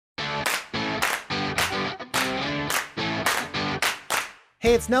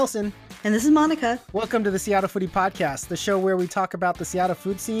Hey, it's Nelson. And this is Monica. Welcome to the Seattle Foodie Podcast, the show where we talk about the Seattle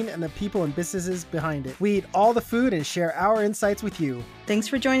food scene and the people and businesses behind it. We eat all the food and share our insights with you. Thanks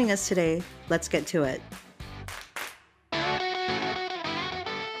for joining us today. Let's get to it.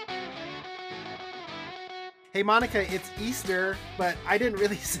 Hey, Monica, it's Easter, but I didn't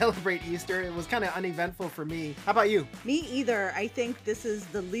really celebrate Easter. It was kind of uneventful for me. How about you? Me either. I think this is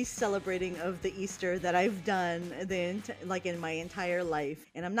the least celebrating of the Easter that I've done in my entire life.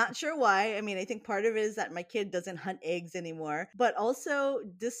 And I'm not sure why. I mean, I think part of it is that my kid doesn't hunt eggs anymore, but also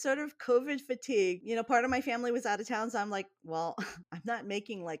this sort of COVID fatigue. You know, part of my family was out of town, so I'm like, well, I'm not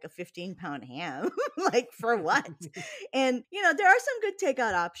making like a 15-pound ham. Like, for what? And, you know, there are some good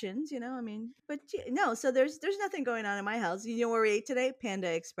takeout options, but no, so there's nothing going on in my house. You know where we ate today?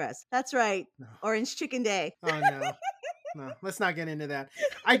 Panda Express. That's right. No. Orange Chicken Day. Oh, no. No, let's not get into that.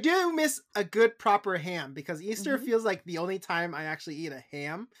 I do miss a good proper ham because Easter feels like the only time I actually eat a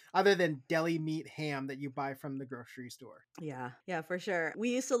ham other than deli meat ham that you buy from the grocery store. Yeah, for sure.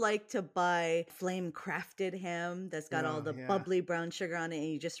 We used to like to buy flame crafted ham that's got all the bubbly brown sugar on it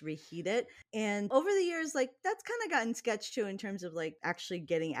and you just reheat it. And over the years, like that's kind of gotten sketched too in terms of like actually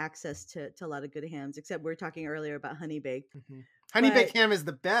getting access to a lot of good hams, except we were talking earlier about honey baked. Honey baked ham is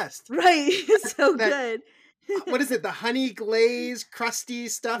the best. Right. It's so good. What is it? The honey glaze, crusty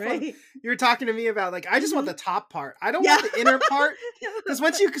stuff. Right. You're talking to me about like, I just want the top part. I don't want the inner part. Because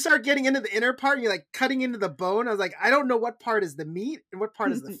once you start getting into the inner part and you're like cutting into the bone, I was like, I don't know what part is the meat and what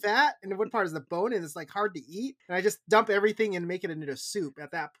part is the fat and what part is the bone. And it's like hard to eat. And I just dump everything and make it into a soup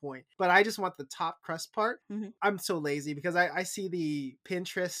at that point. But I just want the top crust part. I'm so lazy because I see the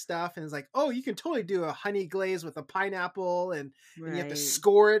Pinterest stuff and it's like, oh, you can totally do a honey glaze with a pineapple and you have to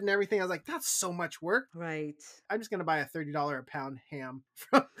score it and everything. I was like, that's so much work. Right. I'm just gonna buy a $30 a pound ham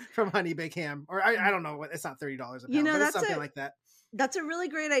from Honey Baked Ham, or I don't know what, it's not $30 a pound, but it's something like that. That's a really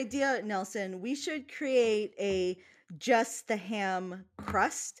great idea, Nelson. We should create a just the ham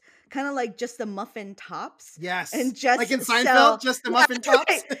crust, kind of like just the muffin tops. Yes, and just like in Seinfeld, just the muffin tops.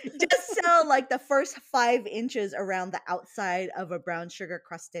 Right. Just sell like the first 5 inches around the outside of a brown sugar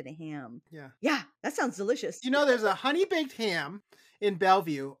crusted ham. Yeah, that sounds delicious. You know, there's a Honey Baked Ham in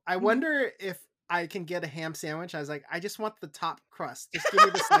Bellevue. I wonder if I can get a ham sandwich. I was like, I just want the top crust. Just give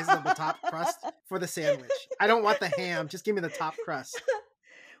me the slices of the top crust for the sandwich. I don't want the ham. Just give me the top crust.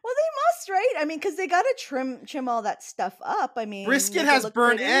 Well, they must, right? I mean, because they got to trim all that stuff up. I mean, brisket has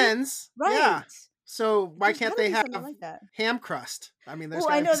burnt ends. Right. Yeah. So why can't they have like ham crust? I mean,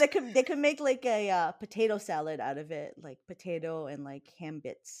 I know they could make like a potato salad out of it, like potato and like ham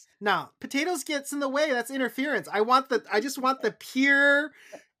bits. No, potatoes gets in the way. That's interference. I just want the pure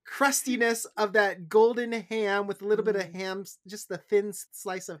crustiness of that golden ham with a little bit of ham, just the thin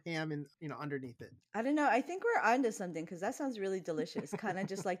slice of ham and underneath it. I don't know. I think we're onto something because that sounds really delicious, kind of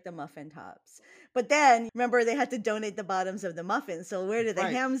just like the muffin tops. But then remember they had to donate the bottoms of the muffins. So where did the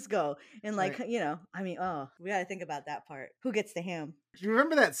hams go? And we got to think about that part. Who gets the ham? Do you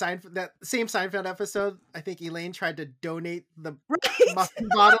remember that same Seinfeld episode? I think Elaine tried to donate the muffin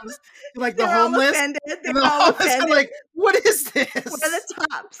bottoms to like the homeless. They're all offended. Like, what is this? Where are the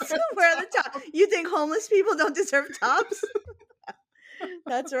tops? Where are the tops? You think homeless people don't deserve tops?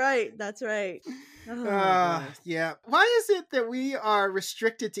 That's right. Oh, yeah. Why is it that we are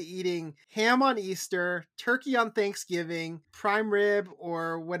restricted to eating ham on Easter, turkey on Thanksgiving, prime rib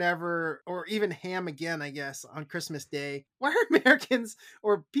or whatever, or even ham again, I guess, on Christmas Day? Why are Americans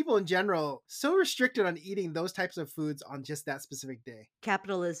or people in general so restricted on eating those types of foods on just that specific day?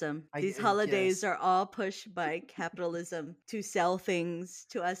 Capitalism. These holidays are all pushed by capitalism to sell things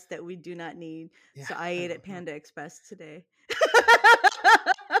to us that we do not need. Yeah, so I ate at Panda Express today.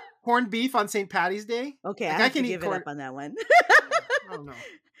 Corned beef on St. Patty's Day? Okay, I can give it up on that one. I don't know.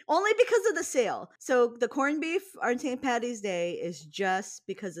 Only because of the sale. So the corned beef on St. Patty's Day is just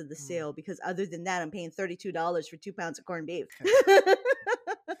because of the sale. Because other than that, I'm paying $32 for 2 pounds of corned beef. Okay.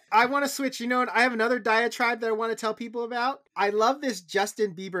 I want to switch. I have another diatribe that I want to tell people about. I love this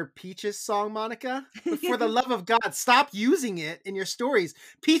Justin Bieber Peaches song, Monica. But for the love of God, stop using it in your stories.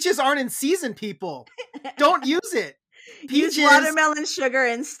 Peaches aren't in season, people. Don't use it. Peaches. Use watermelon sugar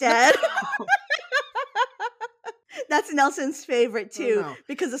instead. That's Nelson's favorite too,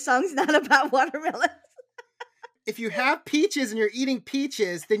 because the song's not about watermelons. If you have peaches and you're eating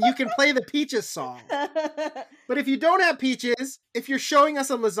peaches, then you can play the Peaches song. But if you don't have peaches, if you're showing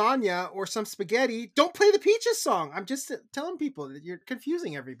us a lasagna or some spaghetti, don't play the Peaches song. I'm just telling people that you're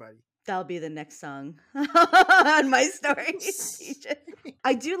confusing everybody. That'll be the next song on my story.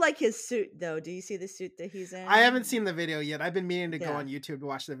 I do like his suit, though. Do you see the suit that he's in? I haven't seen the video yet. I've been meaning to go on YouTube to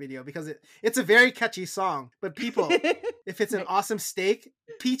watch the video because it's a very catchy song. But people, if it's an awesome steak,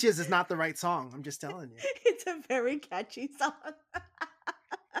 Peaches is not the right song. I'm just telling you. It's a very catchy song.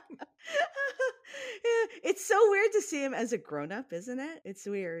 It's so weird to see him as a grown-up, isn't it? It's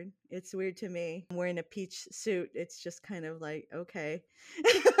weird. It's weird to me. I'm wearing a peach suit. It's just kind of like, okay.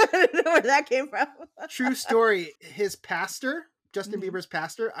 I don't know where that came from. True story. His pastor, Justin Bieber's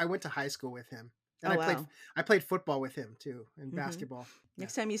pastor, I went to high school with him. And I played football with him too, and basketball.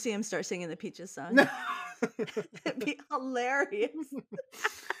 Next time you see him, start singing the Peaches song. It'd be hilarious.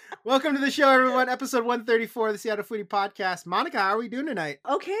 Welcome to the show, everyone. Episode 134 of the Seattle Foodie Podcast. Monica, how are we doing tonight?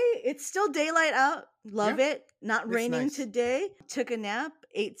 Okay, it's still daylight out. Love it. Not raining today. Took a nap,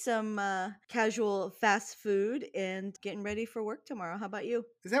 ate some casual fast food, and getting ready for work tomorrow. How about you?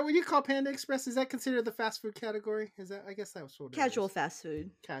 Is that what you call Panda Express? Is that considered the fast food category? Is that? I guess that was what casual fast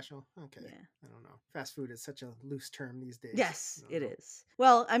food. Casual. Okay. Yeah. I don't know. Fast food is such a loose term these days. Yes, it is.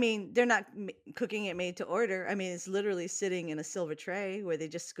 Well, I mean, they're not cooking it made to order. I mean, it's literally sitting in a silver tray where they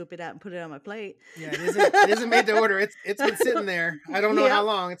just scoop it out and put it on my plate. Yeah, it isn't made to order. It's been sitting there. I don't know how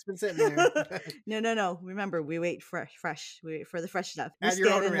long it's been sitting there. No. Remember, we wait fresh. We wait for the fresh stuff. We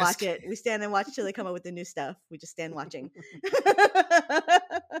stand and watch it. We stand and watch till they come up with the new stuff. We just stand watching.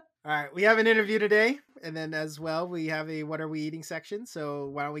 All right, we have an interview today, and then as well we have a "What Are We Eating" section. So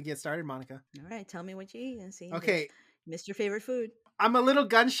why don't we get started, Monica? All right, tell me what you eat and see. Okay, missed your favorite food. I'm a little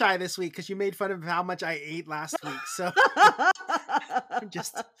gun shy this week because you made fun of how much I ate last week. So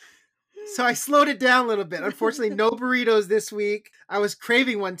so I slowed it down a little bit. Unfortunately, no burritos this week. I was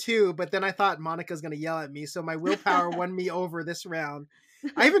craving one too, but then I thought Monica's going to yell at me. So my willpower won me over this round.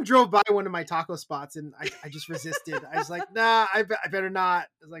 I even drove by one of my taco spots and I just resisted. I was like, nah, I better not.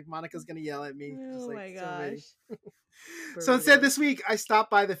 I was like, Monica's going to yell at me. Oh my gosh. So instead this week, I stopped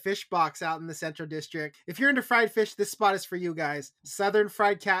by the Fish Box out in the Central District. If you're into fried fish, this spot is for you guys. Southern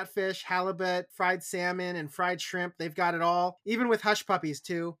fried catfish, halibut, fried salmon, and fried shrimp. They've got it all, even with hush puppies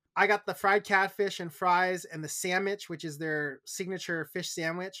too. I got the fried catfish and fries and the sandwich, which is their signature fish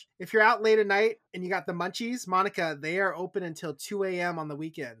sandwich. If you're out late at night and you got the munchies, Monica, they are open until 2 a.m. on the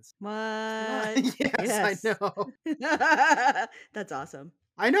weekends. What? Yes, I know. That's awesome.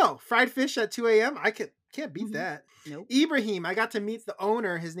 I know. Fried fish at 2 a.m. Can't beat that. Nope. Ibrahim, I got to meet the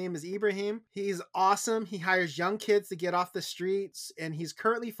owner. His name is Ibrahim. He's awesome. He hires young kids to get off the streets, and he's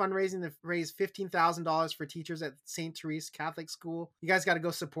currently fundraising to raise $15,000 for teachers at St. Therese Catholic School. You guys got to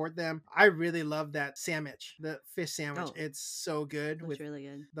go support them. I really love that sandwich, the fish sandwich. Oh, it's so good. It's really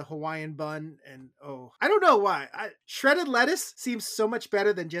good. The Hawaiian bun, and I don't know why. Shredded lettuce seems so much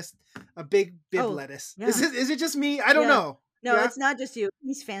better than just a big bib lettuce. Yeah. Is it just me? I don't know. No, it's not just you.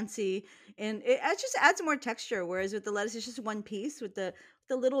 He's fancy, and it just adds more texture. Whereas with the lettuce, it's just one piece. With the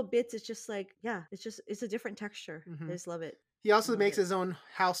little bits, it's just like, it's a different texture. I just love it. He also makes his own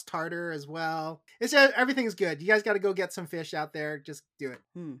house tartar as well. Everything's good. You guys got to go get some fish out there. Just do it.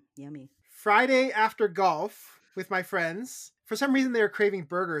 Yummy. Friday after golf with my friends, for some reason they were craving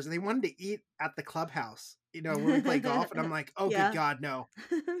burgers and they wanted to eat at the clubhouse. When we play golf, and I'm like, good God, no.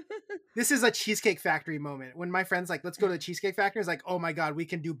 This is a Cheesecake Factory moment. When my friend's like, let's go to the Cheesecake Factory, it's like, oh my God, we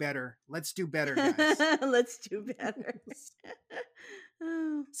can do better. Let's do better, guys. Let's do better.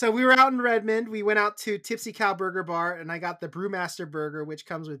 So we were out in Redmond. We went out to Tipsy Cow Burger Bar, and I got the Brewmaster Burger, which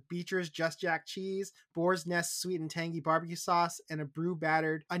comes with Beecher's Just Jack cheese, Boar's Nest sweet and tangy barbecue sauce, and a brew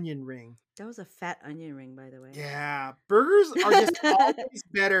battered onion ring. That was a fat onion ring, by the way. Yeah. Burgers are just always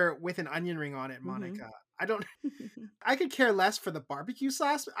better with an onion ring on it, Monica. I could care less for the barbecue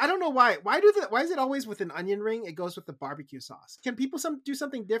sauce. I don't know why. Why is it always with an onion ring? It goes with the barbecue sauce. Can people do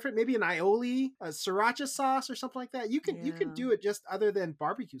something different? Maybe an aioli, a sriracha sauce or something like that. You can do it just other than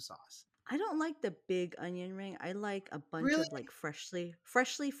barbecue sauce. I don't like the big onion ring. I like a bunch of like freshly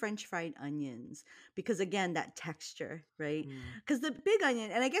French fried onions because again, that texture, right? Because the big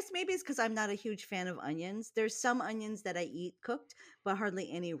onion, and I guess maybe it's because I'm not a huge fan of onions. There's some onions that I eat cooked, but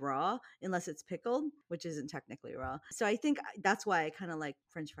hardly any raw unless it's pickled, which isn't technically raw. So I think that's why I kind of like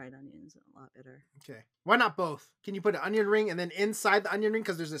French fried onions a lot better. Okay. Why not both? Can you put an onion ring and then inside the onion ring,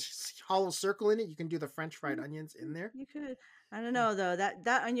 because there's this hollow circle in it, you can do the French fried onions in there? You could. I don't know though.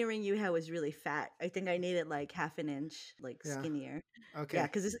 That onion ring you had was really fat. I think I needed like half an inch, skinnier. Okay. Yeah,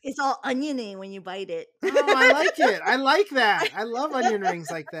 because it's all oniony when you bite it. Oh, I like it. I like that. I love onion rings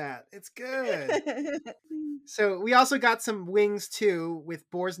like that. It's good. So we also got some wings too with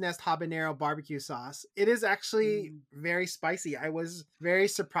Boar's Nest habanero barbecue sauce. It is actually very spicy. I was very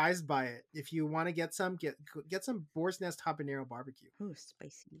surprised by it. If you want to get some, get some Boar's Nest habanero barbecue. Ooh,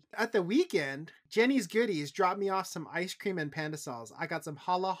 spicy. At the weekend, Jenny's Goodies dropped me off some ice cream and pandasals. I got some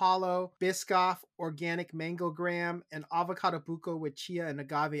Hala Halo, Biscoff, organic mango graham, and avocado buco with chia and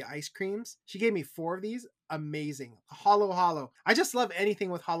agave ice creams. She gave me 4 of these. Amazing. Halo. I just love anything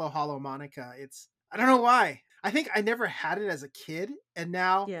with Halo, Monica. I don't know why. I think I never had it as a kid, and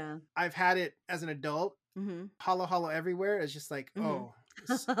now I've had it as an adult. Mm-hmm. Halo everywhere. It's just like, oh.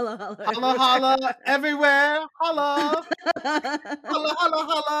 Halo everywhere. Halo.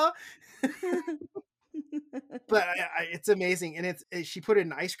 Halo. But it's amazing. And she put it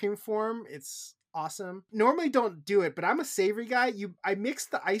in ice cream form. It's awesome. Normally don't do it, but I'm a savory guy. I mix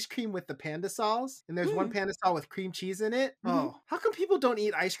the ice cream with the pandasals, and there's one pandasal with cream cheese in it. Oh, how come people don't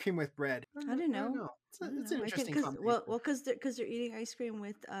eat ice cream with bread? I don't know. It's an interesting combination. Well, because they're eating ice cream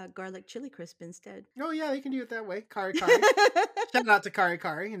with garlic chili crisp instead. Oh yeah, they can do it that way. Kari Kari. Shout out to Kari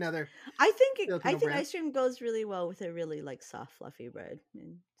Kari, another. I think ice cream goes really well with a really like soft, fluffy bread,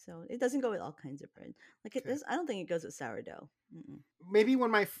 and so it doesn't go with all kinds of bread. Like it does. I don't think it goes with sourdough. Maybe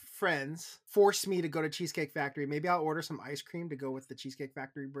when my friends force me to go to Cheesecake Factory, maybe I'll order some ice cream to go with the Cheesecake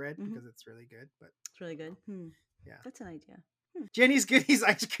Factory bread because it's really good. But it's really good. Yeah, that's an idea. Jenny's Goodies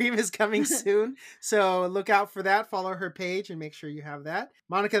ice cream is coming soon, so look out for that. Follow her page and make sure you have that.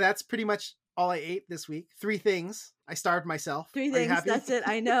 Monica, that's pretty much all I ate this week. 3 things. I starved myself. 3 things. That's it.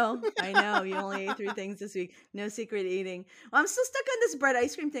 I know. You only ate 3 things this week. No secret eating. Well, I'm still stuck on this bread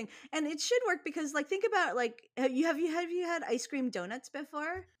ice cream thing, and it should work because, like, think about like, have you had ice cream donuts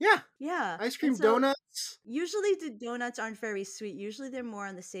before? Yeah. Ice cream donuts. Usually the donuts aren't very sweet. Usually they're more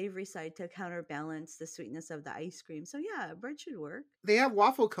on the savory side to counterbalance the sweetness of the ice cream. So yeah, bread should work. They have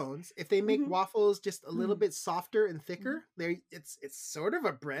waffle cones. If they make waffles just a little bit softer and thicker, it's sort of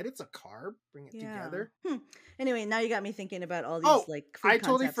a bread. It's a carb. Bring it together. Anyway, now you got me thinking about all these food concepts.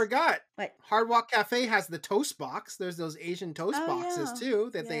 Totally forgot. What? Hard Walk Cafe has the toast box. There's those Asian toast boxes too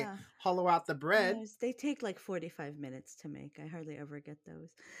that they hollow out the bread. Yes, they take like 45 minutes to make. I hardly ever get those.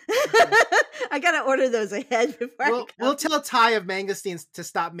 I gotta order those ahead before we'll tell Ty of Mangosteens to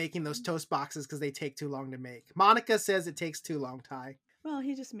stop making those toast boxes because they take too long to make. Monica says it takes too long, Ty. Well,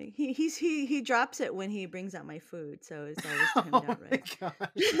 he drops it when he brings out my food, so it's always timed out right. My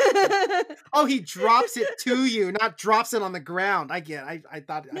gosh. He drops it to you, not drops it on the ground. I get. I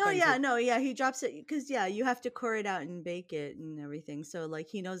thought. He drops it because you have to core it out and bake it and everything. So like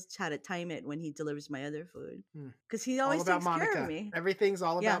he knows how to time it when he delivers my other food because he always takes care of me. Everything's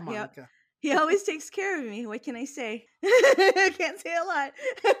all about Monica. He always takes care of me. What can I say? I can't say a lot.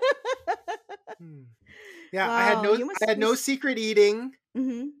 Yeah, wow, I had no secret eating.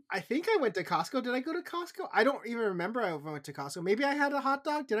 Mm-hmm. I think I went to Costco. Did I go to Costco? I don't even remember I went to Costco. Maybe I had a hot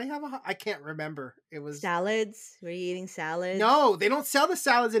dog. Did I have I can't remember. It was salads. Were you eating salads? No, they don't sell the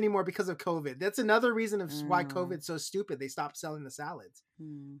salads anymore because of COVID. That's another reason of why COVID's so stupid. They stopped selling the salads.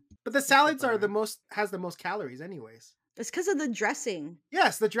 But the salads has the most calories anyways. It's because of the dressing.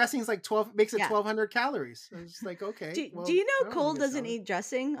 Yes, the dressing's like 1,200 calories. So it's like, okay. Do you know Cole doesn't eat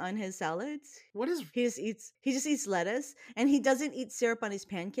dressing on his salads? What is? He just eats lettuce, and he doesn't eat syrup on his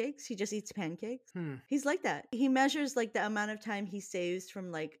pancakes. He just eats pancakes. He's like that. He measures like the amount of time he saves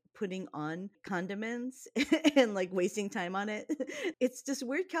from like putting on condiments and like wasting time on it. It's this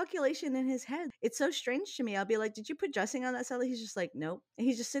weird calculation in his head. It's so strange to me. I'll be like, did you put dressing on that salad? He's just like, nope. And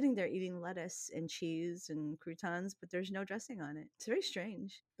he's just sitting there eating lettuce and cheese and croutons, but there's no dressing on it. It's very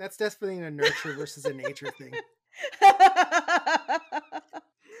strange. That's definitely a nurture versus a nature thing.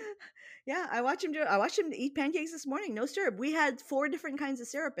 Yeah, I watched him eat pancakes this morning. No syrup. We had 4 different kinds of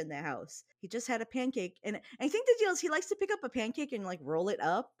syrup in the house. He just had a pancake, and I think the deal is he likes to pick up a pancake and like roll it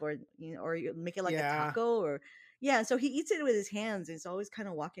up, or or make it like a taco, or so he eats it with his hands. He's always kind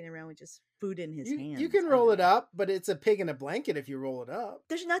of walking around with just food in his hands. You can roll it up, but it's a pig in a blanket if you roll it up.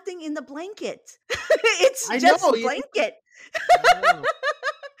 There's nothing in the blanket. It's just a blanket.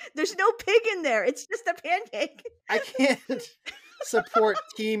 There's no pig in there. It's just a pancake. I can't support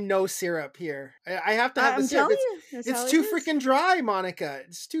team no syrup here. I have to have the syrup. It's too freaking dry, Monica.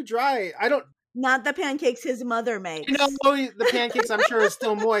 It's too dry. Not the pancakes his mother makes. You know, the pancakes I'm sure is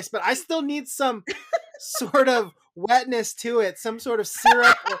still moist, but I still need some sort of wetness to it. Some sort of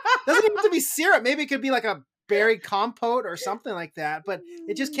syrup. Doesn't even have to be syrup. Maybe it could be like a berry compote or something like that, but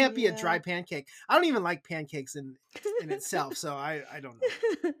it just can't be a dry pancake. I don't even like pancakes in itself, so I don't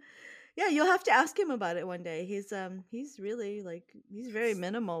know. Yeah, you'll have to ask him about it one day. He's really like he's very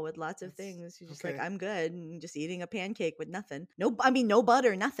minimal with lots of things. He's just like, I'm good, and just eating a pancake with nothing. No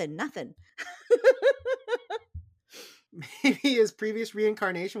butter, nothing. Maybe his previous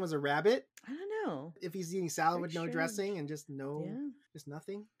reincarnation was a rabbit. I don't know. If he's eating salad Very with no strange. dressing and just Yeah. just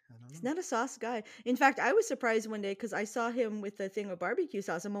nothing. I don't He's know. not a sauce guy. In fact, I was surprised one day because I saw him with a thing of barbecue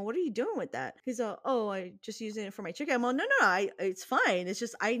sauce. I'm like, what are you doing with that? He's like, oh, I just using it for my chicken. I'm like, no, it's fine. It's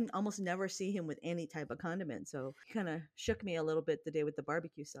just I almost never see him with any type of condiment. So he kind of shook me a little bit the day with the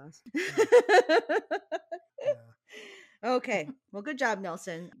barbecue sauce. Yeah. Okay. Well, good job,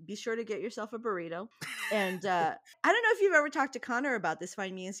 Nelson. Be sure to get yourself a burrito. And I don't know if you've ever talked to Connor about this,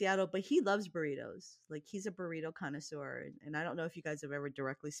 Find Me in Seattle, but he loves burritos. Like he's a burrito connoisseur. And I don't know if you guys have ever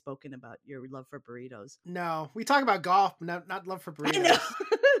directly spoken about your love for burritos. No, we talk about golf, but not love for burritos. I know.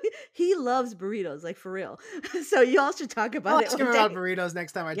 He loves burritos, like for real. So you all should talk about I'll it. ask him about burritos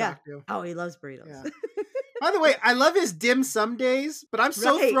next time I talk to him. Oh, he loves burritos. Yeah. By the way, I love his dim sum days, but I'm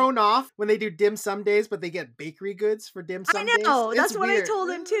so thrown off when they do dim sum days, but they get bakery goods for dim sum days. I know. That's It's what weird. I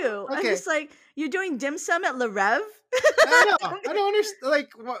told him too. Okay. I'm just like, you're doing dim sum at Le Rev? I know. I don't understand.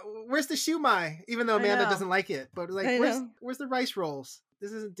 Like, where's the shumai? Even though Amanda know. doesn't like it, but like, I know. where's the rice rolls?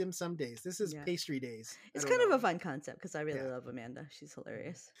 This isn't dim sum days. This is Yeah. pastry days. It's kind of a fun concept because I really love Amanda. She's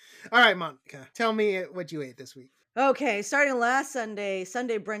hilarious. All right, Monica, tell me what you ate this week. Okay, starting last Sunday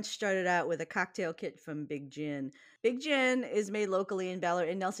brunch started out with a cocktail kit from Big Gin. Big Gin is made locally in Ballard.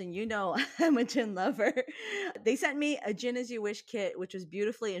 And Nelson, you know I'm a gin lover. They sent me a Gin As You Wish kit, which was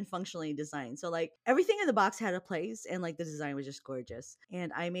beautifully and functionally designed. So like everything in the box had a place and like the design was just gorgeous.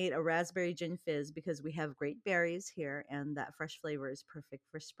 And I made a raspberry gin fizz because we have great berries here and that fresh flavor is perfect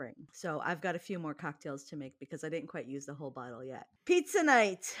for spring. So I've got a few more cocktails to make because I didn't quite use the whole bottle yet. Pizza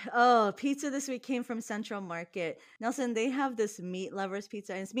night. Oh, pizza this week came from Central Market. Nelson, they have this meat lovers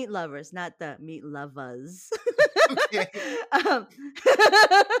pizza, and it's meat lovers, not the meat lovers. Okay.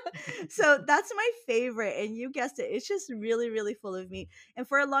 So that's my favorite, and you guessed it, it's just really, really full of meat. And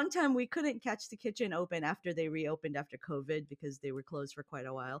for a long time, we couldn't catch the kitchen open after they reopened after COVID because they were closed for quite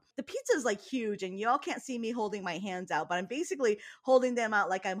a while. The pizza is like huge, and y'all can't see me holding my hands out, but I'm basically holding them out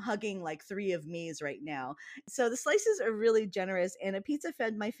like I'm hugging like 3 of me's right now. So the slices are really generous, and a pizza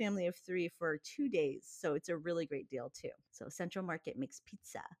fed my family of 3 for 2 days. So it's a really great deal too. So Central Market makes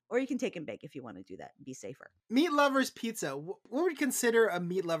pizza, or you can take and bake if you want to do that. Be safer. Meat lovers pizza. What would you consider a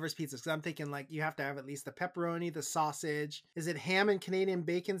meat lovers pizza? Because I'm thinking like you have to have at least the pepperoni, the sausage. Is it ham and Canadian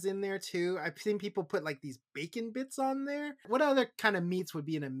bacon's in there too? I've seen people put like these bacon bits on there. What other kind of meats would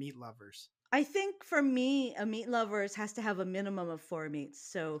be in a meat lovers? I think for me, a meat lovers has to have a minimum of 4 meats.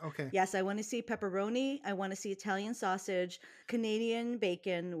 So Okay. yes, I want to see pepperoni. I want to see Italian sausage, Canadian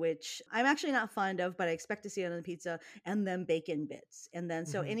bacon, which I'm actually not fond of, but I expect to see it on the pizza, and then bacon bits. And then,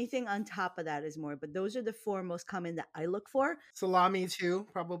 so anything on top of that is more, but those are the 4 most common that I look for. Salami too,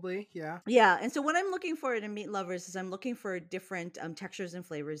 probably. Yeah. Yeah. And so what I'm looking for in meat lovers is I'm looking for different textures and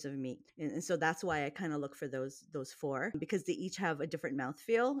flavors of meat. And so that's why I kind of look for those 4, because they each have a different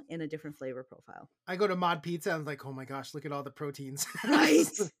mouthfeel and a different flavor profile. I go to Mod Pizza and I'm like, oh my gosh, look at all the proteins. Right.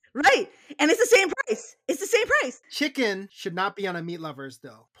 Right. And it's the same price. It's the same price. Chicken should not be on a meat lovers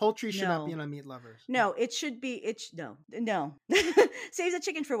though. Poultry should not be on a meat lovers. No, it should be. No. Save the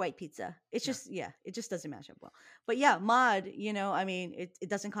chicken for white pizza. It's just, it just doesn't match up well. But yeah, Mod, I mean, it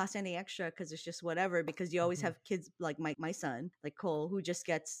doesn't cost any extra because it's just whatever, because you always have kids like my son, like Cole, who just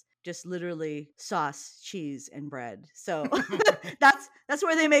gets just literally sauce, cheese, and bread. So that's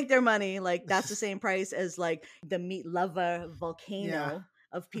where they make their money. Like that's the same price as like the meat lover volcano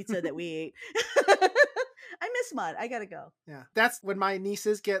of pizza that we ate. I miss Mod. I gotta go. Yeah. That's when my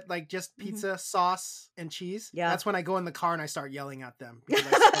nieces get like just pizza, sauce, and cheese. Yeah. That's when I go in the car and I start yelling at them.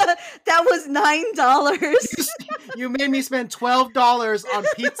 That was $9. You made me spend $12 on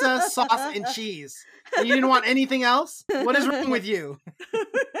pizza, sauce, and cheese. And you didn't want anything else? What is wrong with you?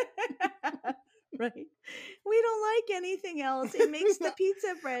 Right. We don't like anything else. It makes the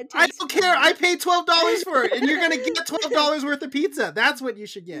pizza bread taste I don't care. I paid $12 for it, and you're going to get $12 worth of pizza. That's what you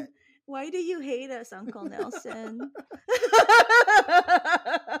should get. Why do you hate us, Uncle Nelson?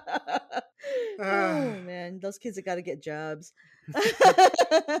 Oh, man. Those kids have got to get jobs.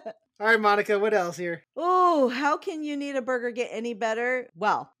 All right, Monica, what else here? Oh, how can You Need a Burger get any better?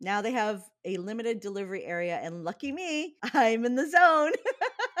 Well, now they have a limited delivery area, and lucky me, I'm in the zone.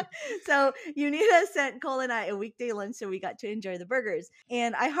 So Unita sent Cole and I a weekday lunch, so we got to enjoy the burgers.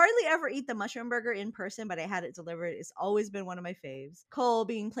 And I hardly ever eat the mushroom burger in person, but I had it delivered. It's always been one of my faves. Cole,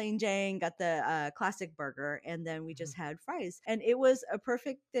 being plain Jane, got the classic burger, and then we just had fries. And it was a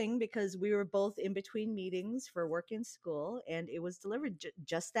perfect thing because we were both in between meetings for work and school, and it was delivered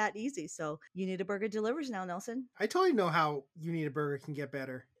just that easy. So You Need a Burger delivers now, Nelson. I totally know how You Need a Burger can get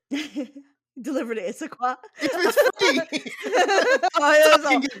better. Deliver to Issaquah. If it's free. Oh,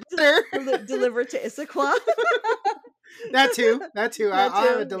 Can get better. Deliver to Issaquah. That too. That too. That I'll have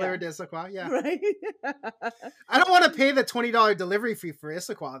too. it Yeah. delivered to Issaquah. Yeah. Right. I don't want to pay the $20 delivery fee for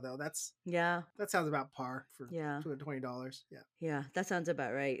Issaquah though. Yeah. That sounds about par for Yeah. $20. Yeah. Yeah. That sounds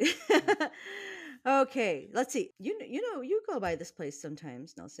about right. Yeah. Okay. Let's see. You go by this place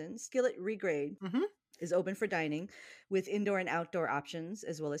sometimes, Nelson. Skillet Regrade Hmm. is open for dining with indoor and outdoor options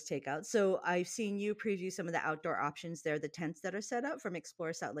as well as takeout. So I've seen you preview some of the outdoor options there, the tents that are set up from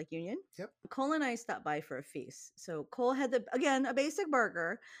Explore South Lake Union. Yep. Cole and I stopped by for a feast. So Cole had a basic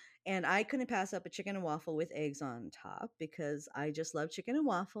burger, and I couldn't pass up a chicken and waffle with eggs on top because I just love chicken and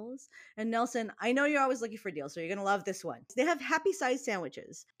waffles. And Nelson, I know you're always looking for deals, so you're gonna love this one. They have happy size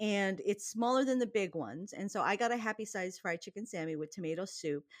sandwiches, and it's smaller than the big ones. And so I got a happy size fried chicken Sammy with tomato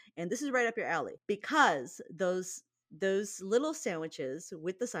soup, and this is right up your alley because those little sandwiches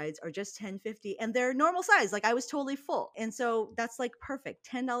with the sides are just $10.50 and they're normal size. Like I was totally full. And so that's like perfect.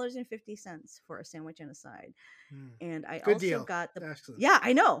 $10.50 for a sandwich and a side. And I Good also deal. got the Excellent. Yeah,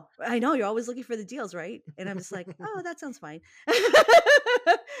 I know. You're always looking for the deals, right? And I'm just like, oh, that sounds fine.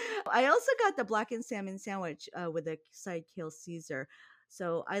 I also got the blackened salmon sandwich with a side kale Caesar.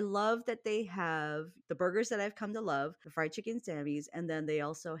 So I love that they have the burgers that I've come to love, the fried chicken Sammys, and then they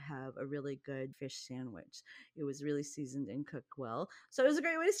also have a really good fish sandwich. It was really seasoned and cooked well. So it was a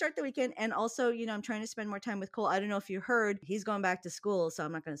great way to start the weekend. And also, I'm trying to spend more time with Cole. I don't know if you heard, he's going back to school, so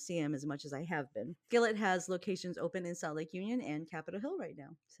I'm not going to see him as much as I have been. Skillet has locations open in Salt Lake Union and Capitol Hill right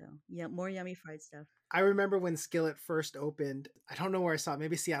now. So yeah, more yummy fried stuff. I remember when Skillet first opened, I don't know where I saw it,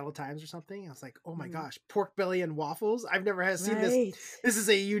 maybe Seattle Times or something. I was like, oh my gosh, pork belly and waffles. I've never seen this. This is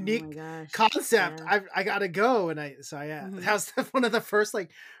a unique concept. Yeah. I gotta go. And that was one of the first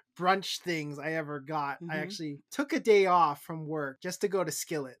like brunch things I ever got. I actually took a day off from work just to go to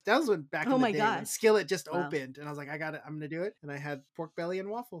Skillet. That was back in the day when Skillet just opened, and I was like, I'm gonna do it. And I had pork belly and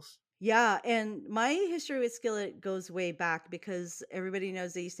waffles. Yeah, and my history with Skillet goes way back because everybody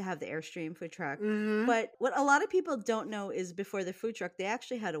knows they used to have the Airstream food truck. But what a lot of people don't know is before the food truck, they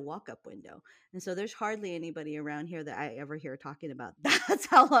actually had a walk-up window. And so there's hardly anybody around here that I ever hear talking about. That's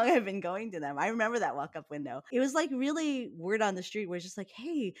how long I've been going to them. I remember that walk-up window. It was like really word on the street where it's just like,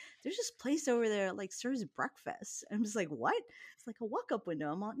 hey, there's this place over there that like serves breakfast. And I'm just like, what? It's like a walk-up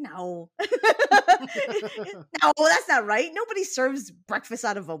window. I'm like, no. No, that's not right. Nobody serves breakfast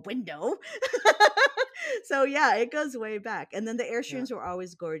out of a window. So yeah, it goes way back. And then the Airstreams were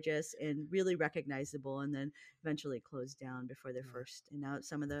always gorgeous and really recognizable, and then eventually closed down before their first. And now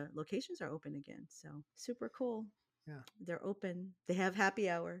some of the locations are open again. So super cool. Yeah. They're open. They have happy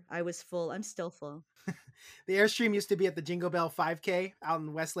hour. I was full. I'm still full. The Airstream used to be at the Jingle Bell 5K out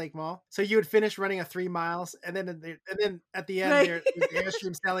in Westlake Mall. So you would finish running a 3 miles, and then at the end, there's the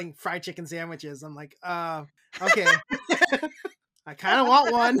Airstream selling fried chicken sandwiches. I'm like, okay. I kind of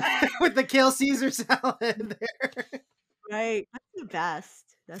want one with the kale Caesar salad there. Right. That's the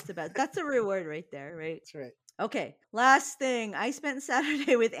best. That's the best. That's a reward right there, right? That's right. Okay, last thing. I spent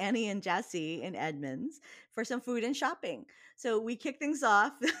Saturday with Annie and Jesse in Edmonds for some food and shopping. So we kicked things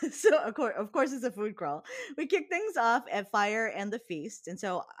off. So of course, it's a food crawl. We kicked things off at Fire and the Feast, and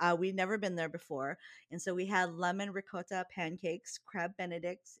so we'd never been there before. And so we had lemon ricotta pancakes, crab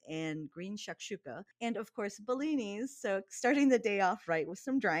benedicts, and green shakshuka, and of course bellinis. So starting the day off right with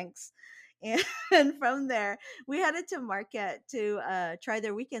some drinks. And from there, we headed to Marquette to try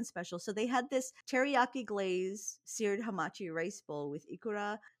their weekend special. So they had this teriyaki glaze seared hamachi rice bowl with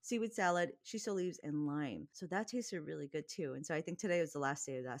ikura, seaweed salad, shiso leaves, and lime. So that tasted really good too. And so I think today was the last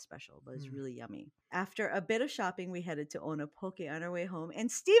day of that special, but it's really yummy. After a bit of shopping, we headed to Onopoke on our way home,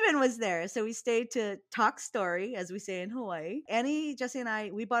 and Steven was there. So we stayed to talk story, as we say in Hawaii. Annie, Jesse, and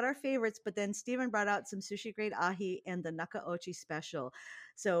I, we bought our favorites, but then Steven brought out some sushi grade ahi and the nakaochi special.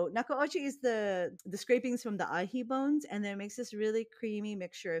 So nakaochi is the scrapings from the ahi bones, and then it makes this really creamy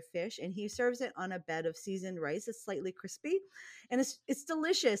mixture of fish. And he serves it on a bed of seasoned rice. It's slightly crispy, and it's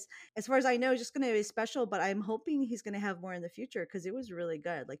delicious. As far as I know, it's just going to be special, but I'm hoping he's going to have more in the future because it was really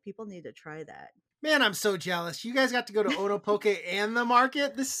good. Like people need to try that. Man, I'm so jealous. You guys got to go to Onopoke and the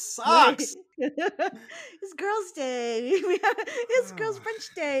market. This sucks. It's girls' day. It's girls'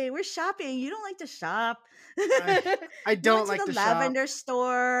 brunch day. We're shopping. You don't like to shop. I don't like the to lavender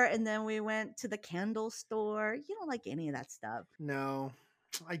store, and then we went to the candle store. You don't like any of that stuff. No,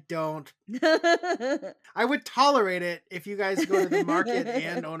 I don't. I would tolerate it if you guys go to the market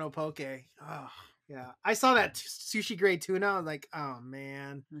and Onopoke. Oh, yeah. I saw that sushi grade tuna. I was like, oh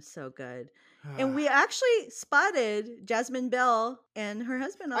man. It was so good. And we actually spotted Jasmine Bell and her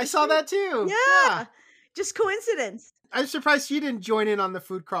husband. I saw that too. Yeah. Just coincidence. I'm surprised she didn't join in on the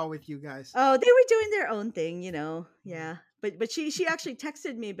food crawl with you guys. Oh, they were doing their own thing, you know. Yeah. But she actually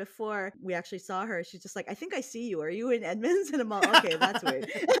texted me before we actually saw her. She's just like, I think I see you. Are you in Edmonds? And I'm all, okay, that's weird.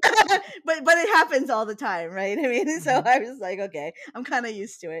 But it happens all the time, right? I mean, so I was like, okay, I'm kind of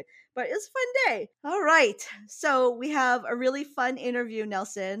used to it. But it's a fun day. All right. So we have a really fun interview,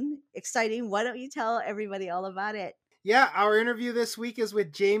 Nelson. Exciting. Why don't you tell everybody all about it? Yeah, our interview this week is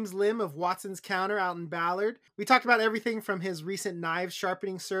with James Lim of Watson's Counter out in Ballard. We talked about everything from his recent knife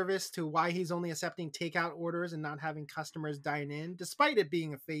sharpening service to why he's only accepting takeout orders and not having customers dine in, despite it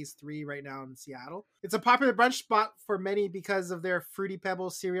being a phase 3 right now in Seattle. It's a popular brunch spot for many because of their Fruity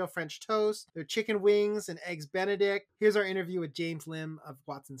Pebbles cereal French toast, their chicken wings, and eggs Benedict. Here's our interview with James Lim of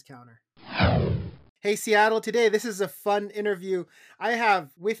Watson's Counter. Hey, Seattle. Today, this is a fun interview. I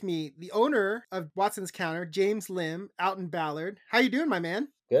have with me the owner of Watson's Counter, James Lim, out in Ballard. How you doing, my man?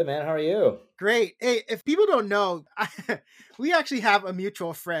 Good, man. How are you? Great. Hey, if people don't know, we actually have a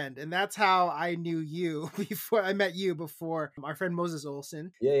mutual friend, and that's how I knew you before I met you before our friend Moses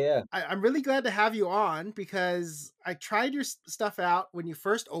Olson. Yeah. I'm really glad to have you on because I tried your stuff out when you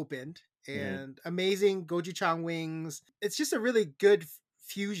first opened, and amazing gochujang wings. It's just a really good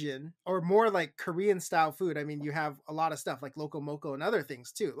fusion, or more like Korean style food. I mean, you have a lot of stuff like loco moco and other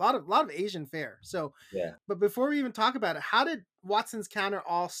things too. A lot of Asian fare. So Yeah. but before we even talk about it, how did Watson's Counter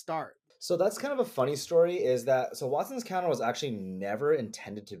all start? So that's kind of a funny story is that, so Watson's Counter was actually never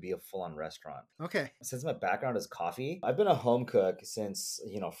intended to be a full-on restaurant. Okay. Since my background is coffee, I've been a home cook since,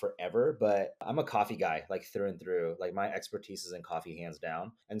 forever, but I'm a coffee guy, like through and through. Like my expertise is in coffee, hands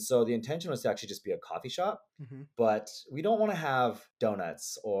down. And so the intention was to actually just be a coffee shop, but we don't want to have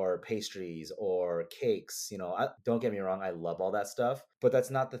donuts or pastries or cakes. Don't get me wrong, I love all that stuff, but that's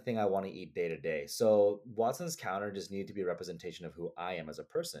not the thing I want to eat day to day. So Watson's Counter just needed to be a representation of who I am as a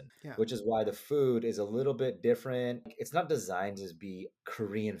person, which is why the food is a little bit different. It's not designed to be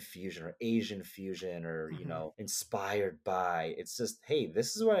Korean fusion or Asian fusion or, inspired by. It's just, hey,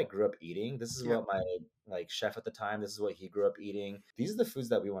 this is what I grew up eating. This is what my chef at the time, this is what he grew up eating. These are the foods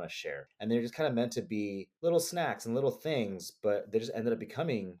that we want to share. And they're just kind of meant to be little snacks and little things, but they just ended up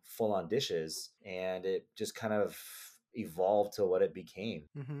becoming full-on dishes. And it just kind of evolved to what it became.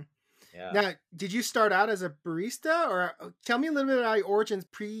 Yeah. Now, did you start out as a barista, or tell me a little bit about your origins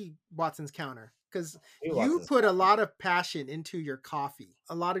pre Watson's Counter? Because you put a lot of passion into your coffee.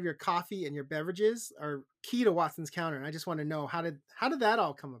 A lot of your coffee and your beverages are key to Watson's Counter, and I just want to know how did that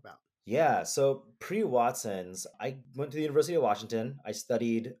all come about? Yeah, so pre-Watson's, I went to the University of Washington. I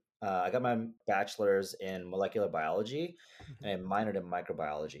studied. I got my bachelor's in molecular biology and minored in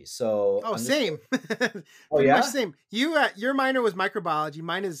microbiology. So same. Pretty much same. Your minor was microbiology.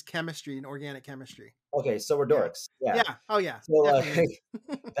 Mine is chemistry and organic chemistry. Okay, so we're dorks. Yeah. Oh yeah. So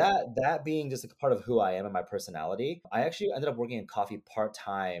that being just a part of who I am and my personality, I actually ended up working in coffee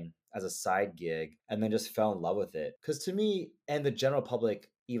part-time as a side gig and then just fell in love with it. Because to me and the general public,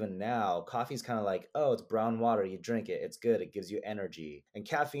 even now, coffee's kind of like, oh, it's brown water. You drink it. It's good. It gives you energy. And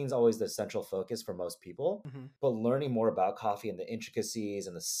caffeine's always the central focus for most people. But learning more about coffee and the intricacies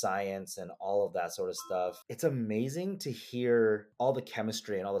and the science and all of that sort of stuff, it's amazing to hear all the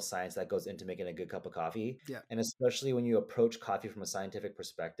chemistry and all the science that goes into making a good cup of coffee. Yeah. And especially when you approach coffee from a scientific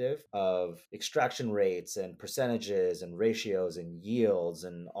perspective of extraction rates and percentages and ratios and yields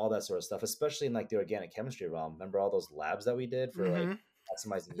and all that sort of stuff, especially in like the organic chemistry realm. Remember all those labs that we did for like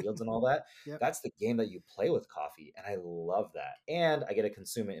maximizing yields and all that? That's the game that you play with coffee, and I love that. And I get to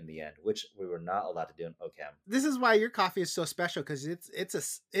consume it in the end, which we were not allowed to do in OChem. This is why your coffee is so special, because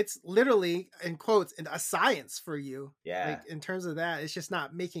it's literally, in quotes, a science for you. Yeah. Like in terms of that, it's just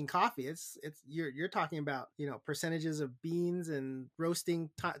not making coffee. It's you're talking about percentages of beans and roasting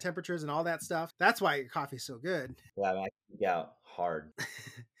temperatures and all that stuff. That's why your coffee is so good. Yeah, I geek out hard.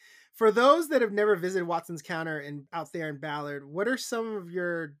 For those that have never visited Watson's Counter and out there in Ballard, what are some of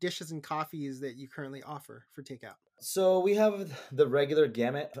your dishes and coffees that you currently offer for takeout? So we have the regular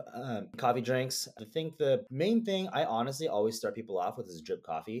gamut coffee drinks. I think the main thing I honestly always start people off with is drip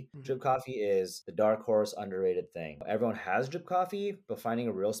coffee. Drip coffee is the dark horse underrated thing. Everyone has drip coffee, but finding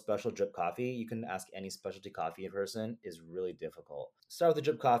a real special drip coffee, you can ask any specialty coffee person, is really difficult. Start with the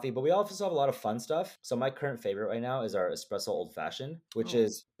drip coffee, but we also have a lot of fun stuff. So my current favorite right now is our espresso old fashioned, which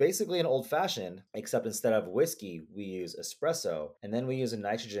is basically an old fashioned, except instead of whiskey, we use espresso, and then we use a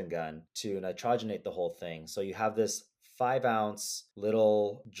nitrogen gun to nitrogenate the whole thing. So you have this 5-ounce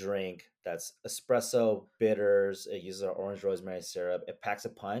little drink that's espresso, bitters. It uses our orange rosemary syrup. It packs a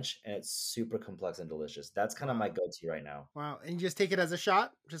punch, and it's super complex and delicious. That's kind of my go-to right now. Wow! And you just take it as a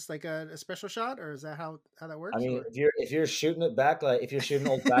shot, just like a special shot, or is that how that works? I mean, if you're shooting it back, like if you're shooting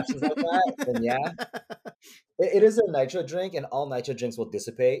old fashions like that, then yeah. It is a nitro drink, and all nitro drinks will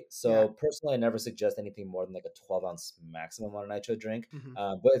dissipate. So Yeah. personally, I never suggest anything more than like a 12-ounce maximum on a nitro drink.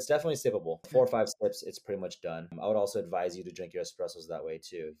 Mhm. But it's definitely sippable. Okay. 4 or 5 sips, it's pretty much done. I would also advise you to drink your espressos that way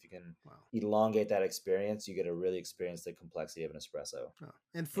too. If you can Wow. elongate that experience, you get to really experience the complexity of an espresso. Oh.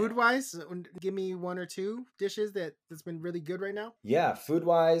 And food wise, give me 1 or 2 dishes that's been really good right now. Yeah, food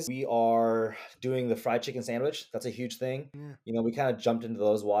wise, we are doing the fried chicken sandwich. That's a huge thing. Yeah. You know, we kind of jumped into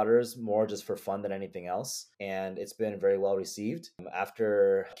those waters more just for fun than anything else. And it's been very well received.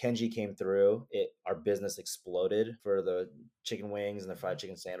 After Kenji came through, our business exploded for the chicken wings and the fried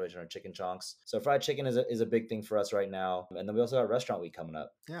chicken sandwich and our chicken chunks. So fried chicken is a big thing for us right now. And then we also got Restaurant Week coming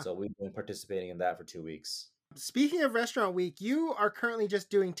up. Yeah. So we've been participating in that for 2 weeks. Speaking of Restaurant Week, you are currently just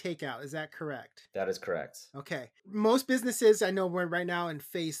doing takeout. Is that correct? That is correct. Okay. Most businesses, I know we're right now in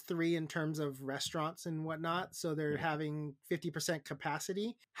phase 3 in terms of restaurants and whatnot. So they're having 50%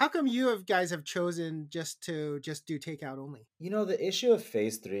 capacity. How come you guys have chosen just to do takeout only? You know, the issue of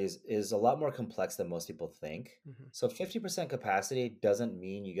phase 3 is a lot more complex than most people think. So 50% capacity doesn't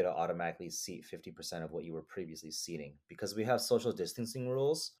mean you get to automatically seat 50% of what you were previously seating, because we have social distancing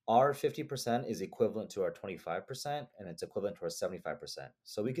rules. Our 50% is equivalent to our 25%, and it's equivalent to our 75%.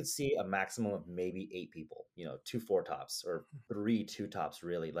 So we could see a maximum of maybe 8 people, 2 4 tops or 3 2 tops,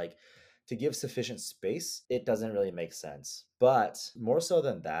 really. Like, to give sufficient space, it doesn't really make sense. But more so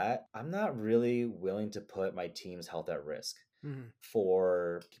than that, I'm not really willing to put my team's health at risk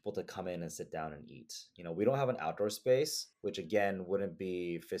for people to come in and sit down and eat. We don't have an outdoor space, which again wouldn't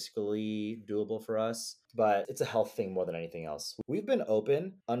be fiscally doable for us, but it's a health thing more than anything else. We've been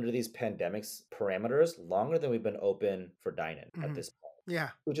open under these pandemics parameters longer than we've been open for dine-in at this point. Yeah.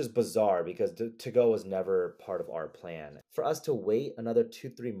 Which is bizarre because to go was never part of our plan. For us to wait another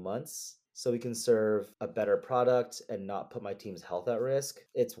 2-3 months so we can serve a better product and not put my team's health at risk,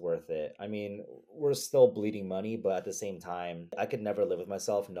 it's worth it. I mean, we're still bleeding money, but at the same time, I could never live with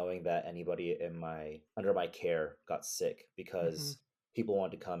myself knowing that anybody under my care got sick because people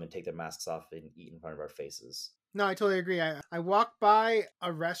wanted to come and take their masks off and eat in front of our faces. No, I totally agree. I walked by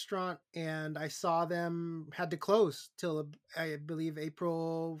a restaurant and I saw them had to close till I believe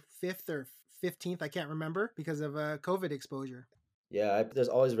April 5th or 15th. I can't remember because of COVID exposure. Yeah, there's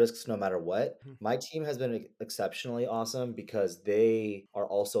always risks no matter what. My team has been exceptionally awesome because they are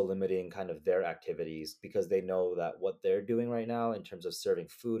also limiting kind of their activities because they know that what they're doing right now in terms of serving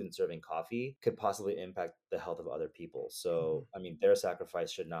food and serving coffee could possibly impact the health of other people. So, I mean, their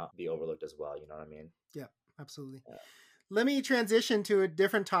sacrifice should not be overlooked as well. You know what I mean? Yeah, absolutely. Yeah. Let me transition to a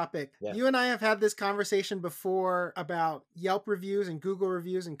different topic. Yeah. You and I have had this conversation before about Yelp reviews and Google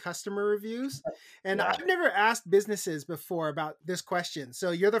reviews and customer reviews. And I've never asked businesses before about this question.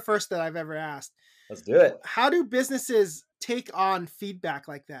 So you're the first that I've ever asked. Let's do it. How do businesses take on feedback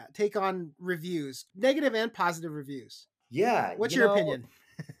like that? Take on reviews, negative and positive reviews? Yeah. What's your opinion?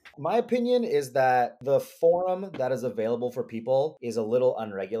 My opinion is that the forum that is available for people is a little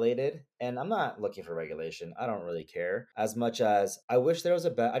unregulated, and I'm not looking for regulation. I don't really care as much as I wish there was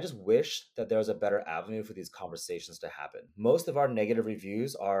I just wish that there was a better avenue for these conversations to happen. Most of our negative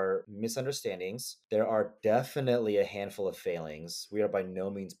reviews are misunderstandings. There are definitely a handful of failings. We are by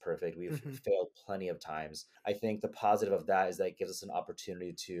no means perfect. We've failed plenty of times. I think the positive of that is that it gives us an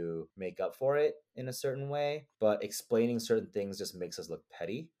opportunity to make up for it in a certain way, but explaining certain things just makes us look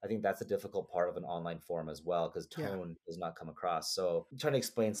petty. I think that's a difficult part of an online forum as well, because tone does not come across. So trying to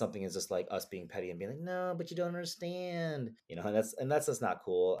explain something is just like us being petty and being like, no, but you don't understand, and that's just not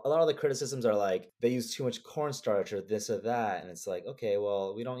cool. A lot of the criticisms are like they use too much cornstarch or this or that, and it's like, okay,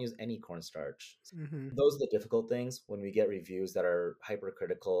 well, we don't use any cornstarch. Those are the difficult things when we get reviews that are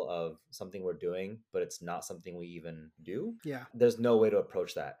hypercritical of something we're doing, but it's not something we even do. Yeah, there's no way to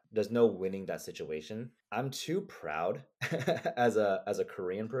approach that. There's no winning that situation. I'm too proud as a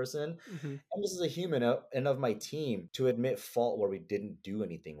Korean person and just as a human and of my team to admit fault where we didn't do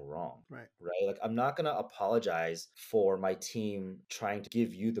anything wrong. Right. Like, I'm not going to apologize for my team trying to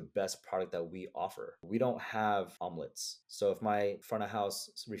give you the best product that we offer. We don't have omelets. So if my front of house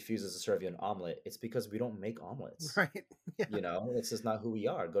refuses to serve you an omelet, it's because we don't make omelets. Right. Yeah. It's just not who we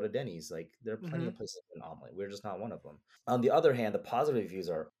are. Go to Denny's. Like, there are plenty of places with an omelet. We're just not one of them. On the other hand, the positive reviews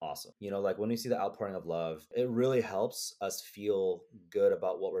are awesome. Like when we see the outpouring of love, it really helps us feel good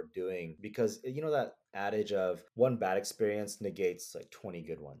about what we're doing, because that adage of one bad experience negates like 20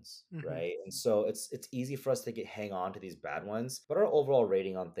 good ones, right? And so it's easy for us to hang on to these bad ones, but our overall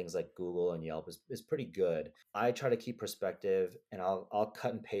rating on things like Google and Yelp is pretty good. I try to keep perspective, and I'll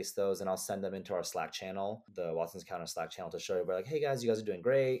cut and paste those, and I'll send them into our Slack channel, the Watson's Counter Slack channel, to show everybody like, hey guys, you guys are doing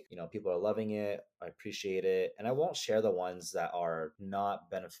great. People are loving it. I appreciate it. And I won't share the ones that are not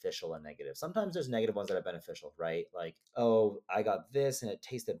beneficial and negative. Sometimes there's negative ones at it beneficial, right? Like, oh, I got this and it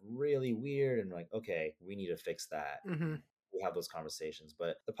tasted really weird. And like, okay, we need to fix that. Mm-hmm. We have those conversations.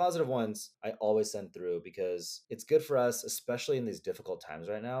 But the positive ones I always send through because it's good for us, especially in these difficult times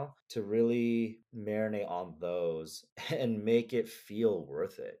right now, to really marinate on those and make it feel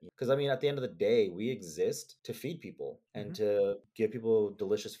worth it. Because I mean, at the end of the day, we exist to feed people and to give people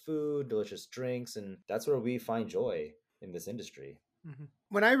delicious food, delicious drinks, and that's where we find joy in this industry.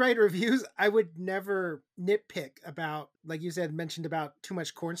 When I write reviews, I would never nitpick about, like you said, mentioned about too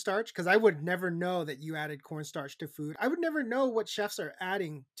much cornstarch, because I would never know that you added cornstarch to food. I would never know what chefs are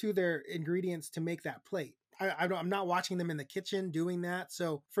adding to their ingredients to make that plate. I'm not watching them in the kitchen doing that.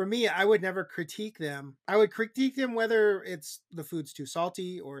 So for me, I would never critique them. I would critique them whether it's the food's too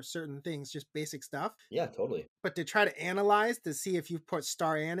salty or certain things, just basic stuff. Yeah, totally. But to try to analyze to see if you put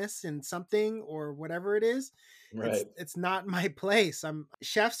star anise in something or whatever it is, right. It's not my place.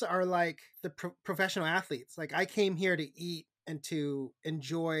 Chefs are like the professional athletes. Like, I came here to eat and to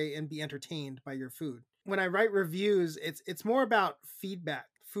enjoy and be entertained by your food. When I write reviews, it's more about feedback.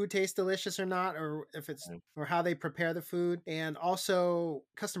 Food tastes delicious or not, or if it's or how they prepare the food, and also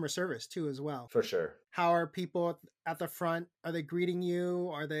customer service too as well. For sure. How are people at the front? Are they greeting you?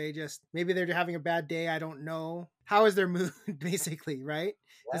 Are they just, maybe they're having a bad day? I don't know. How is their mood, basically, right?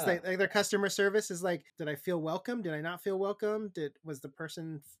 Yeah. It's like their customer service is like, did I feel welcome? Did I not feel welcome? Was the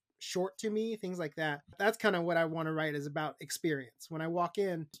person short to me? Things like that. That's kind of what I want to write, is about experience. When I walk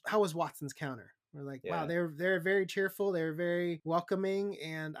in, how was Watson's counter? We're like, wow, they're very cheerful, they're very welcoming,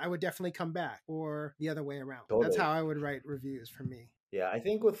 and I would definitely come back, or the other way around. Totally. That's how I would write reviews for me. Yeah, I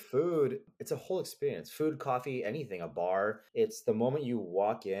think with food, it's a whole experience. Food, coffee, anything, a bar. It's the moment you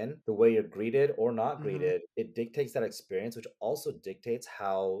walk in, the way you're greeted or not greeted, it dictates that experience, which also dictates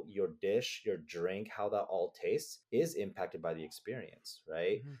how your dish, your drink, how that all tastes is impacted by the experience,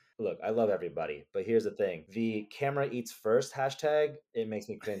 right? Look, I love everybody, but here's the thing. The camera eats first hashtag, it makes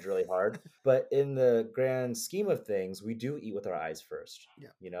me cringe really hard. But in the grand scheme of things, we do eat with our eyes first. Yeah.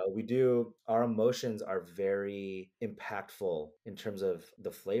 You know, we do, our emotions are very impactful in terms of the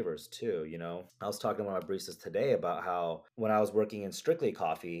flavors too. You know, I was talking to one of my baristas today about how when I was working in Strictly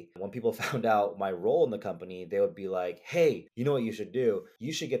Coffee, when people found out my role in the company, they would be like, hey, you know what you should do?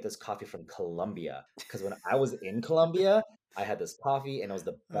 You should get this coffee from Colombia. Because when I was in Colombia, I had this coffee and it was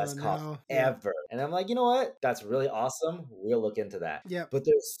the best coffee ever. And I'm like, you know what? That's really awesome. We'll look into that. Yeah. But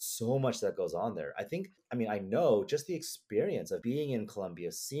there's so much that goes on there. I know just the experience of being in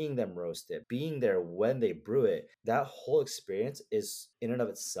Colombia, seeing them roast it, being there when they brew it, that whole experience is in and of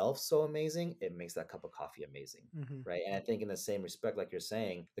itself so amazing. It makes that cup of coffee amazing. Right. And I think in the same respect, like you're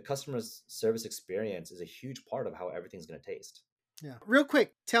saying, the customer service experience is a huge part of how everything's going to taste. Yeah. Real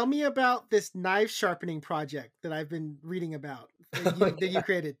quick, tell me about this knife sharpening project that I've been reading about that you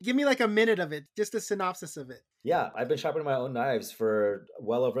created. Give me like a minute of it, just a synopsis of it. Yeah, I've been sharpening my own knives for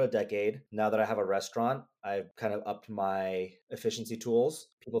well over a decade. Now that I have a restaurant, I've kind of upped my efficiency tools.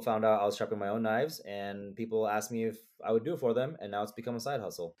 People found out I was sharpening my own knives and people asked me if I would do it for them. And now it's become a side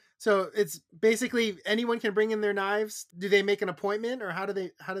hustle. So it's basically anyone can bring in their knives. Do they make an appointment, or how do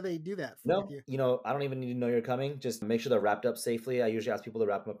they do that? No, I don't even need to know you're coming. Just make sure they're wrapped up safely. I usually ask people to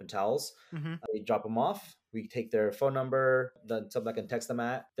wrap them up in towels. I drop them off. We take their phone number, something I can text them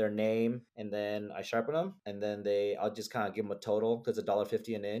at, their name, and then I sharpen them. And then I'll just kind of give them a total because it's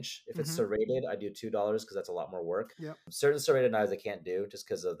 $1.50 an inch. If it's serrated, I do $2 because that's a lot more work. Yep. Certain serrated knives I can't do just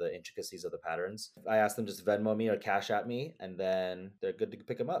because of the intricacies of the patterns. I ask them just Venmo me or Cash at me, and then they're good to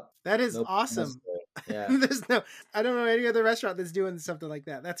pick them up. That is awesome. Yeah. I don't know any other restaurant that's doing something like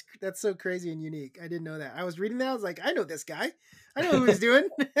that. That's so crazy and unique. I didn't know that. I was reading that. I was like, I know this guy. I know who he's doing.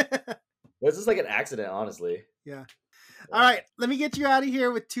 This is like an accident, honestly. Yeah. All right. Let me get you out of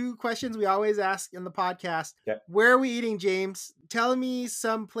here with 2 questions we always ask in the podcast. Okay. Where are we eating, James? Tell me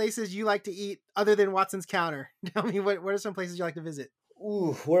some places you like to eat other than Watson's Counter. Tell me what are some places you like to visit?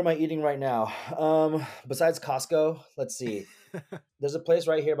 Ooh, where am I eating right now? Besides Costco, let's see. There's a place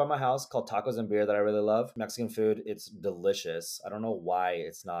right here by my house called Tacos and Beer that I really love. Mexican food. It's delicious. I don't know why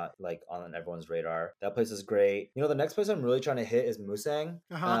it's not like on everyone's radar. That place is great. The next place I'm really trying to hit is Musang.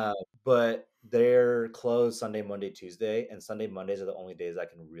 But they're closed Sunday, Monday, Tuesday, and Sunday, Mondays are the only days I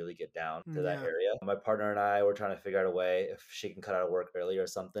can really get down to that area. My partner and I were trying to figure out a way if she can cut out of work early or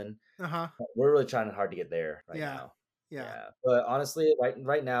something. We're really trying hard to get there right now. Yeah. But honestly,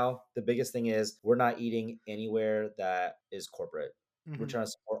 right now, the biggest thing is we're not eating anywhere that is corporate. We're trying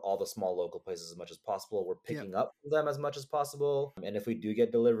to support all the small local places as much as possible. We're picking up from them as much as possible. And if we do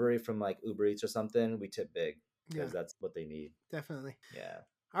get delivery from like Uber Eats or something, we tip big because that's what they need. Definitely. Yeah.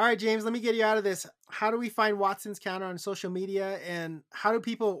 All right, James, let me get you out of this. How do we find Watson's Counter on social media, and how do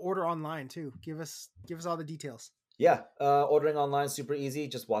people order online too? Give us all the details. Yeah, ordering online super easy,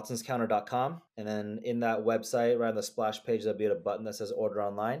 just watsonscounter.com. And then in that website, right on the splash page, there'll be a button that says order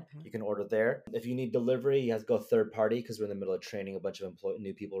online. You can order there. If you need delivery, you have to go third party because we're in the middle of training a bunch of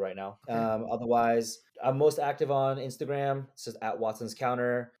new people right now. Okay. Otherwise, I'm most active on Instagram. It's just at Watson's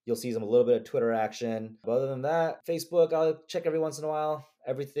Counter. You'll see some a little bit of Twitter action. But other than that, Facebook, I'll check every once in a while.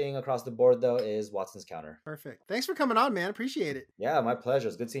 Everything across the board, though, is Watson's Counter. Perfect. Thanks for coming on, man. Appreciate it. Yeah, my pleasure.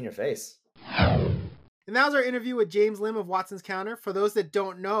 It's good seeing your face. And that was our interview with James Lim of Watson's Counter. For those that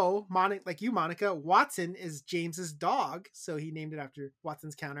don't know, like you, Monica, Watson is James's dog. So he named it after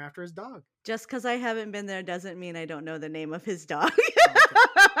Watson's Counter after his dog. Just because I haven't been there doesn't mean I don't know the name of his dog.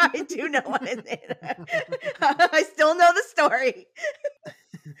 I do know what it is. I still know the story.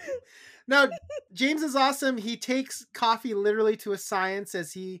 Now, James is awesome. He takes coffee literally to a science,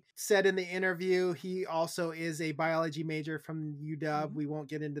 as he said in the interview. He also is a biology major from UW. We won't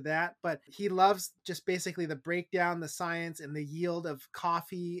get into that, but he loves just basically the breakdown, the science, and the yield of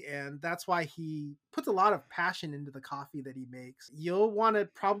coffee, and that's why he puts a lot of passion into the coffee that he makes. You'll want to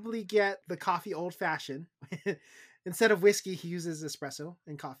probably get the coffee old-fashioned. Instead of whiskey, he uses espresso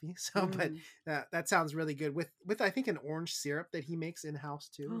and coffee. So, but that sounds really good with I think an orange syrup that he makes in-house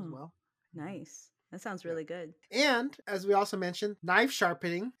too as well. Nice. That sounds really good. And as we also mentioned, knife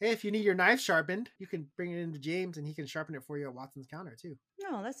sharpening. Hey, if you need your knife sharpened, you can bring it into James and he can sharpen it for you at Watson's Counter too.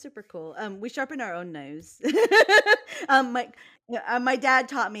 No, that's super cool. We sharpen our own knives. My dad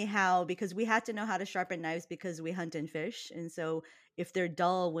taught me how, because we had to know how to sharpen knives because we hunt and fish. And so if they're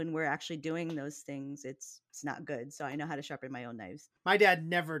dull when we're actually doing those things, it's not good. So I know how to sharpen my own knives. My dad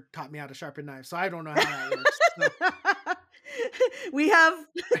never taught me how to sharpen knives, so I don't know how that works. So. We have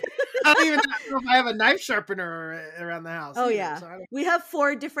I don't even know if I have a knife sharpener around the house. Oh, yeah. So we have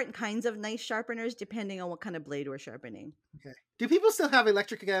 4 different kinds of knife sharpeners depending on what kind of blade we're sharpening. Okay. Do people still have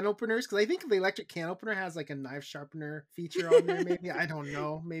electric can openers? Because I think the electric can opener has like a knife sharpener feature on there. Maybe I don't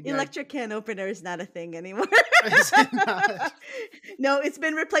know. Maybe electric can opener is not a thing anymore. Is it not? No, it's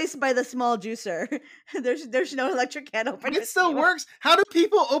been replaced by the small juicer. There's no electric can opener. It still works. How do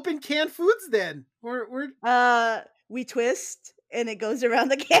people open canned foods then? We twist and it goes around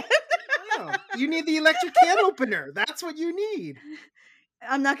the can. Oh, you need the electric can opener. That's what you need.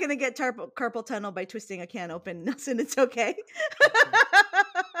 I'm not going to get carpal tunnel by twisting a can open, Nelson. It's okay.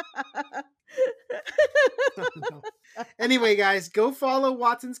 No. Anyway, guys, go follow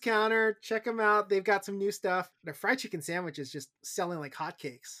Watson's Counter. Check them out. They've got some new stuff. Their fried chicken sandwich is just selling like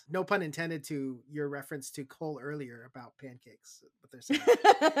hotcakes. No pun intended to your reference to Cole earlier about pancakes. But they're selling.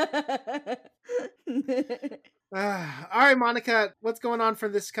 All right, Monica, what's going on for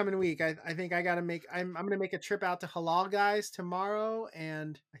this coming week? I think I gotta I'm gonna make a trip out to Halal Guys tomorrow,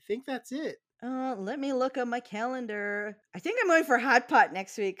 and I think that's it. Let me look on my calendar. I think I'm going for Hot Pot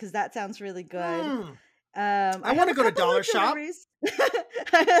next week because that sounds really good. I want to go to Dollar Shop. Yeah.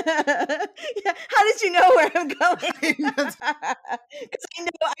 How did you know where I'm going? Because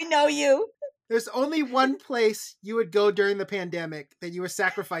I know you. There's only one place you would go during the pandemic that you would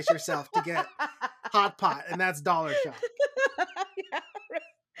sacrifice yourself to get Hot Pot, and that's Dollar Shop. Yeah, right.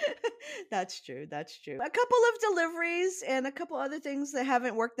 That's true. A couple of deliveries and a couple other things that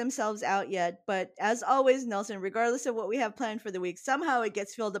haven't worked themselves out yet. But as always, Nelson, regardless of what we have planned for the week, somehow it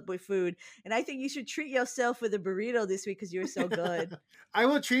gets filled up with food. And I think you should treat yourself with a burrito this week because you're so good. I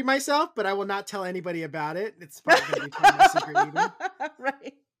will treat myself, but I will not tell anybody about it. It's probably going to be part of my secret eating.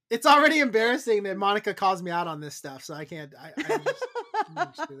 Right. It's already embarrassing that Monica calls me out on this stuff, so I can't. I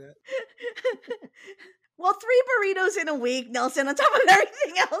just do that. Well, 3 burritos in a week, Nelson, on top of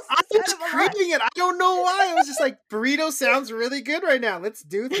everything else. I was craving it. I don't know why. I was just like, burrito sounds really good right now. Let's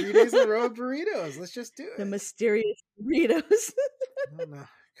do 3 days in a row of burritos. Let's just do it. The mysterious burritos. I don't know.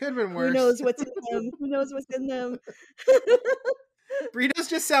 Could have been worse. Who knows what's in them? Burritos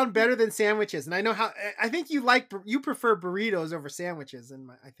just sound better than sandwiches, and I know how. I think you prefer burritos over sandwiches,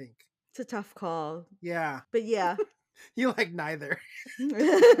 and I think it's a tough call. Yeah, but yeah, you like neither.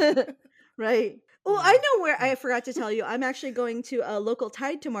 Right. Oh, I know where. I forgot to tell you. I'm actually going to a local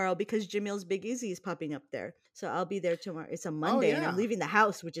Tide tomorrow because Jamil's Big Easy is popping up there. So I'll be there tomorrow. It's a Monday, and I'm leaving the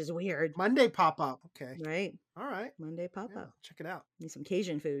house, which is weird. Monday pop up. Okay. Right. All right. Monday pop up. Check it out. Need some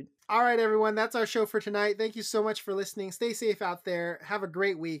Cajun food. All right, everyone. That's our show for tonight. Thank you so much for listening. Stay safe out there. Have a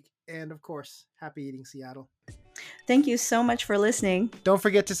great week. And of course, happy eating, Seattle. Thank you so much for listening. Don't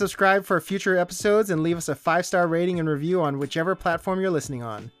forget to subscribe for future episodes and leave us a 5-star rating and review on whichever platform you're listening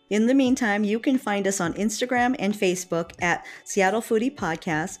on. In the meantime, you can find us on Instagram and Facebook at Seattle Foodie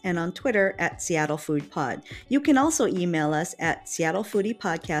Podcast and on Twitter at Seattle Food Pod. You can also email us at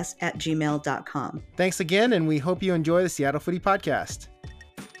seattlefoodiepodcast@gmail.com. Thanks again, and we hope you enjoy the Seattle Foodie Podcast.